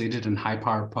isolated and high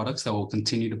power products that will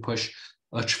continue to push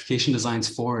electrification designs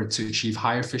forward to achieve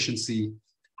higher efficiency,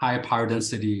 higher power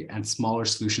density, and smaller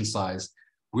solution size.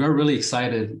 We are really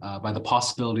excited by the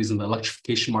possibilities in the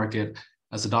electrification market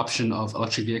as adoption of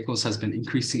electric vehicles has been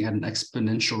increasing at an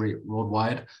exponential rate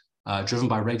worldwide, driven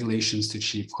by regulations to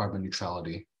achieve carbon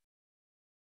neutrality.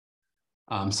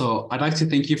 So I'd like to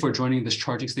thank you for joining this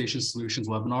Charging Station Solutions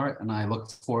webinar, and I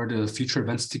look forward to future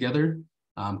events together.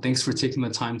 Thanks for taking the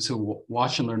time to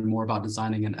watch and learn more about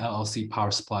designing an LLC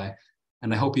power supply.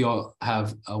 And I hope you all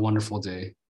have a wonderful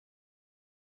day.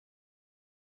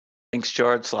 Thanks,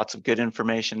 George. Lots of good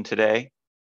information today.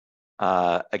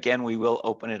 Again, we will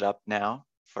open it up now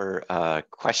for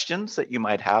questions that you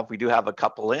might have. We do have a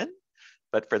couple in,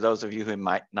 but for those of you who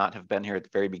might not have been here at the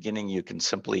very beginning, you can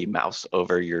simply mouse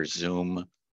over your Zoom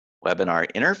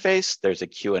webinar interface. There's a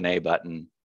Q&A button.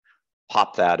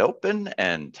 Pop that open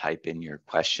and type in your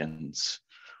questions.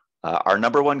 Our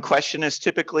number one question is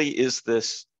typically, is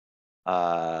this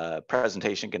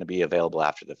presentation going to be available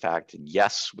after the fact? And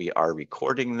yes, we are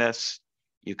recording this.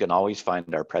 You can always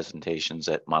find our presentations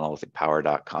at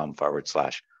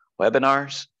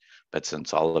monolithicpower.com/webinars. But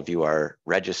since all of you are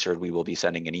registered, we will be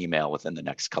sending an email within the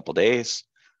next couple days,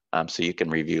 so you can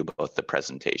review both the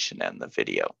presentation and the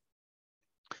video.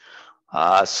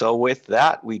 So with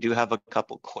that, we do have a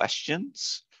couple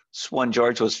questions. This one,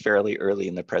 George, was fairly early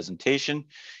in the presentation.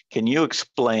 Can you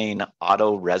explain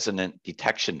auto resonant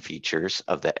detection features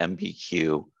of the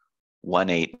MBQ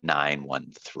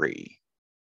 18913?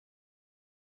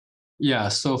 Yeah,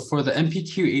 so for the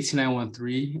MPQ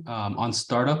 18913, on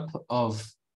startup of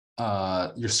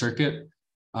your circuit,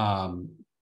 it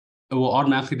will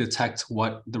automatically detect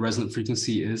what the resonant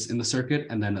frequency is in the circuit,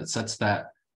 and then it sets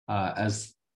that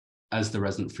as the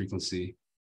resonant frequency.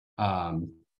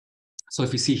 So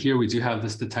if you see here, we do have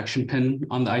this detection pin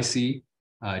on the IC,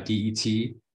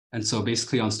 DET. And so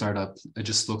basically on startup, it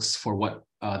just looks for what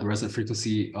the resonant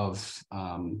frequency of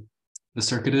the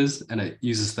circuit is, and it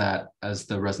uses that as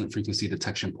the resonant frequency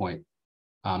detection point.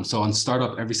 So on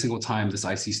startup, every single time this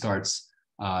IC starts,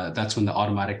 that's when the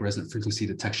automatic resonant frequency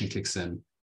detection kicks in.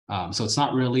 So it's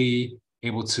not really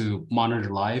able to monitor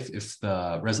live if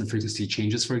the resonant frequency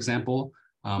changes, for example,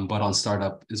 but on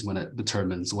startup is when it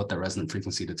determines what the resonant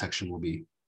frequency detection will be.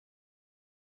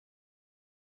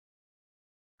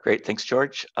 Great, thanks,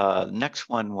 George. Next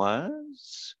one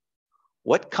was,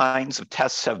 what kinds of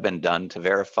tests have been done to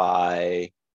verify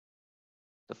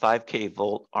the 5K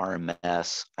volt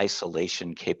RMS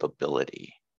isolation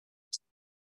capability?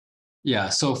 Yeah,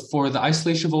 so for the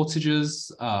isolation voltages,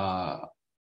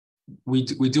 we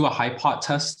do a high pot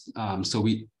test. So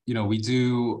we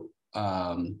do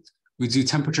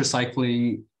temperature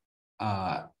cycling.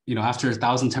 After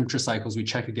 1,000 temperature cycles, we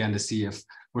check again to see if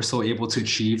we're still able to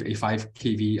achieve a 5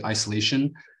 kV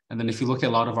isolation. And then if you look at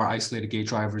a lot of our isolated gate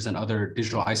drivers and other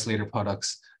digital isolator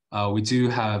products, we do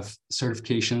have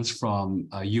certifications from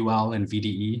UL and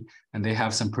VDE, and they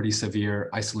have some pretty severe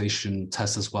isolation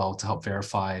tests as well to help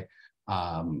verify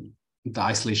the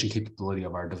isolation capability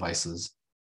of our devices.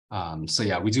 So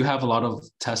yeah, we do have a lot of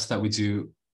tests that we do,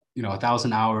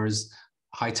 1,000 hours,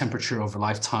 high temperature over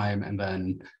lifetime, and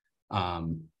then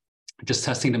just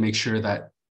testing to make sure that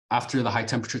after the high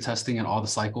temperature testing and all the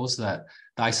cycles that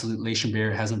the isolation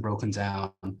barrier hasn't broken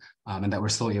down, and that we're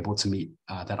still able to meet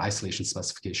that isolation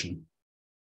specification.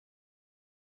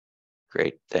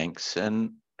 Great, thanks.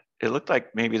 And it looked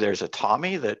like maybe there's a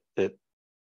Tommy that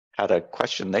had a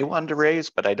question they wanted to raise,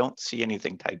 but I don't see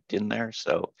anything typed in there.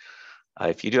 So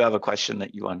if you do have a question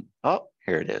that you want, oh,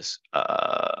 here it is.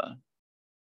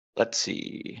 Let's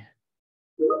see.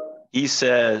 He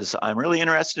says, I'm really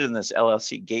interested in this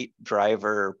LLC gate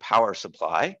driver power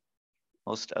supply.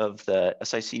 Most of the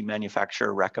SiC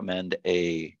manufacturer recommend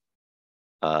a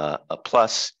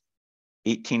plus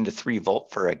 18 to 3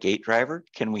 volt for a gate driver.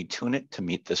 Can we tune it to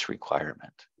meet this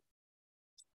requirement?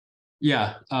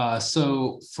 Yeah,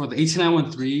 so for the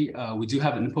 18913, we do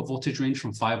have an input voltage range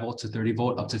from 5 volt to 30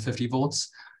 volt up to 50 volts.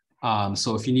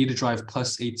 So if you need to drive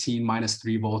plus 18 minus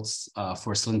 3 volts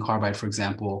for silicon carbide, for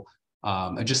example,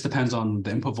 it just depends on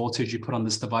the input voltage you put on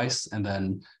this device. And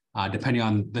then depending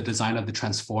on the design of the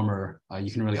transformer,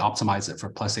 you can really optimize it for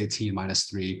plus 18 minus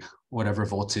 3, whatever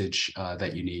voltage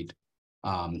that you need.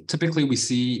 Typically, we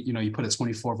see, you put a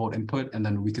 24 volt input, and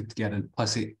then we could get a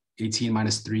plus 18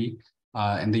 minus 3.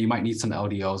 And then you might need some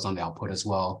LDOs on the output as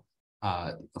well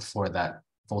for that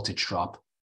voltage drop.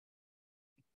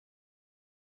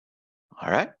 All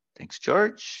right, thanks,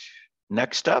 George.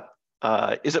 Next up,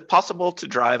 is it possible to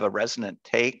drive a resonant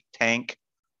tank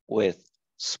with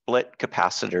split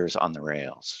capacitors on the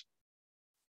rails?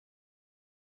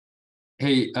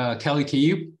 Hey, Kelly, can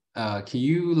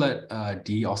you let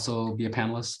D also be a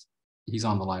panelist? He's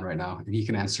on the line right now, and he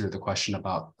can answer the question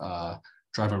about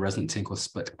driving a resonant tank with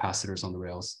split capacitors on the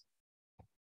rails.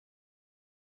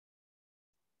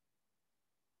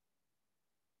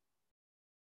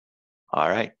 All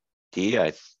right, D,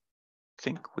 I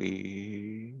think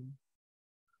we've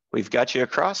got you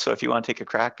across. So if you want to take a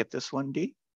crack at this one,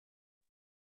 D.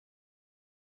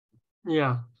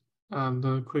 Yeah,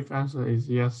 the quick answer is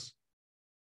yes.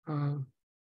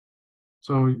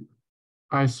 So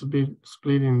by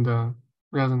splitting the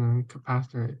resonant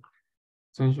capacitor,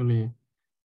 essentially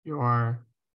you are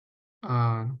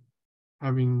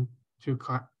having two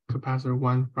capacitor,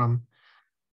 one from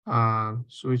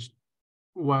switch,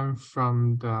 one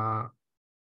from the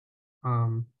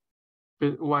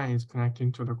one is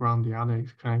connecting to the ground, the other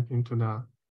is connecting to the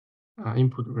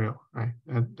input rail, right?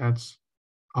 That's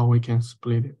how we can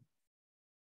split it.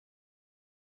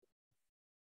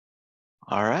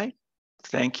 All right,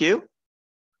 thank you.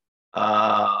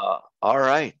 All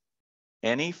right,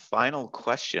 any final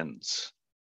questions?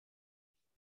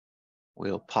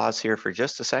 We'll pause here for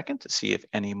just a second to see if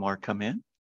any more come in.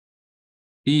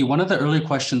 One of the early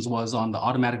questions was on the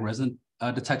automatic resonant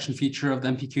detection feature of the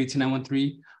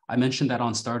MPQ18913. I mentioned that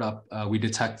on startup, we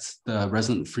detect the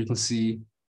resonant frequency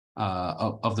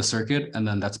of the circuit, and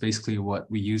then that's basically what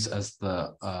we use as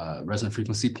the resonant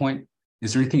frequency point.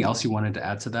 Is there anything else you wanted to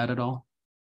add to that at all?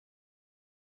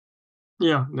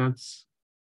 Yeah, that's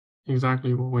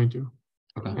exactly what we do.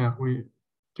 Okay. Yeah,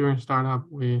 during startup,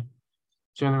 we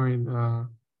generate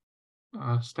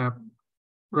step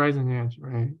rising edge,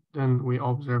 right? Then we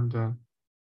observe the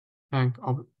tank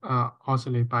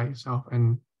oscillate by itself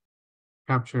and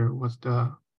capture what's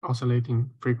the oscillating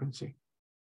frequency.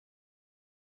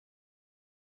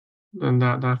 Then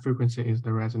that frequency is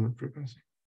the resonant frequency.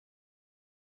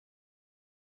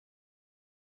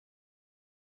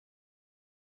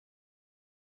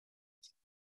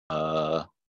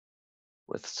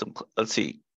 With some, let's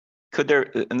see, could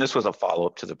there, and this was a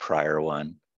follow-up to the prior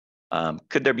one,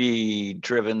 could there be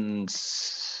driven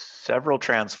several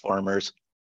transformers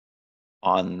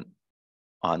on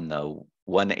the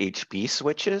 1 HB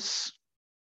switches?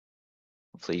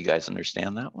 Hopefully you guys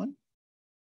understand that one.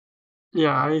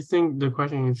 Yeah, I think the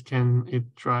question is, can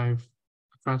it drive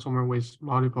a transformer with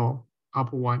multiple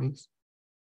output windings,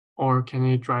 or can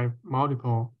it drive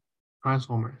multiple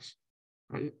transformers?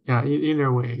 Yeah,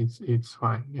 either way, it's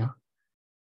fine. Yeah,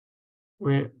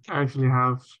 we actually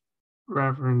have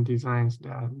reference designs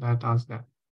that does that.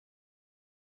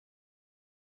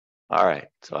 All right,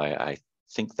 so I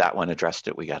think that one addressed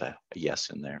it. We got a yes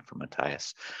in there from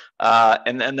Matthias.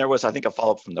 And then there was, I think, a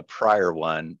follow-up from the prior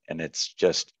one, and it's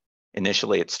just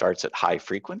initially it starts at high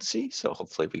frequency. So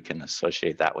hopefully we can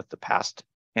associate that with the past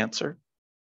answer.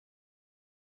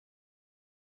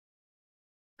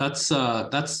 That's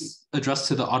addressed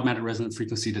to the automatic resonant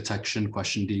frequency detection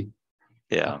question D.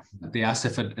 Yeah. They asked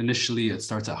if initially it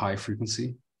starts at high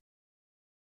frequency.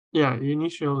 Yeah,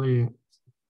 initially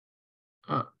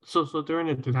So during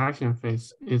the detection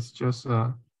phase, it's just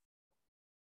a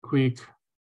quick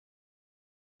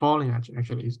falling edge.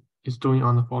 Actually, is doing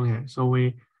on the falling edge. So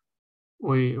we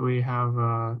have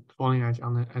a falling edge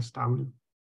on the SW,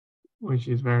 which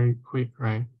is very quick,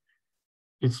 right?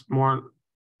 It's more,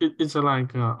 it's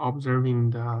like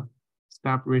observing the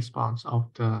step response of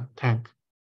the tank.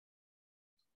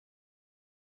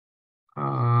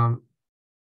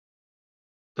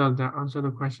 Does that answer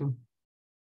the question?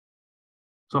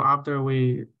 So after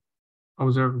we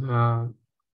observe the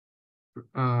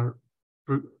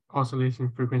oscillation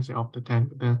frequency of the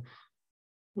tank, then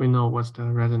we know what's the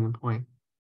resonant point.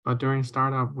 But during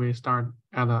startup, we start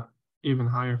at an even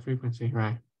higher frequency,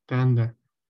 right? Than the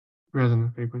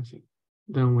resonant frequency.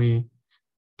 Then we,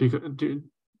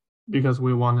 because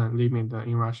we want to limit the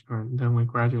inrush current, then we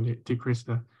gradually decrease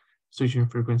the switching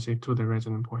frequency to the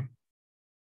resonant point.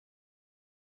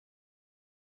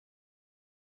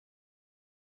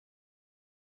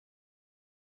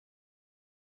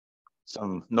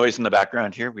 Some noise in the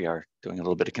background here. We are doing a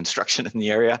little bit of construction in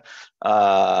the area,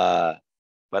 but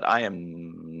I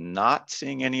am not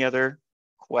seeing any other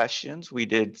questions. We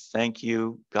did thank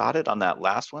you, got it on that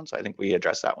last one. So I think we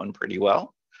addressed that one pretty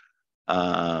well.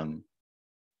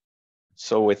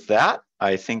 So with that,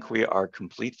 I think we are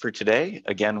complete for today.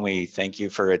 Again, we thank you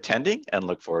for attending and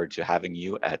look forward to having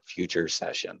you at future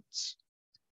sessions.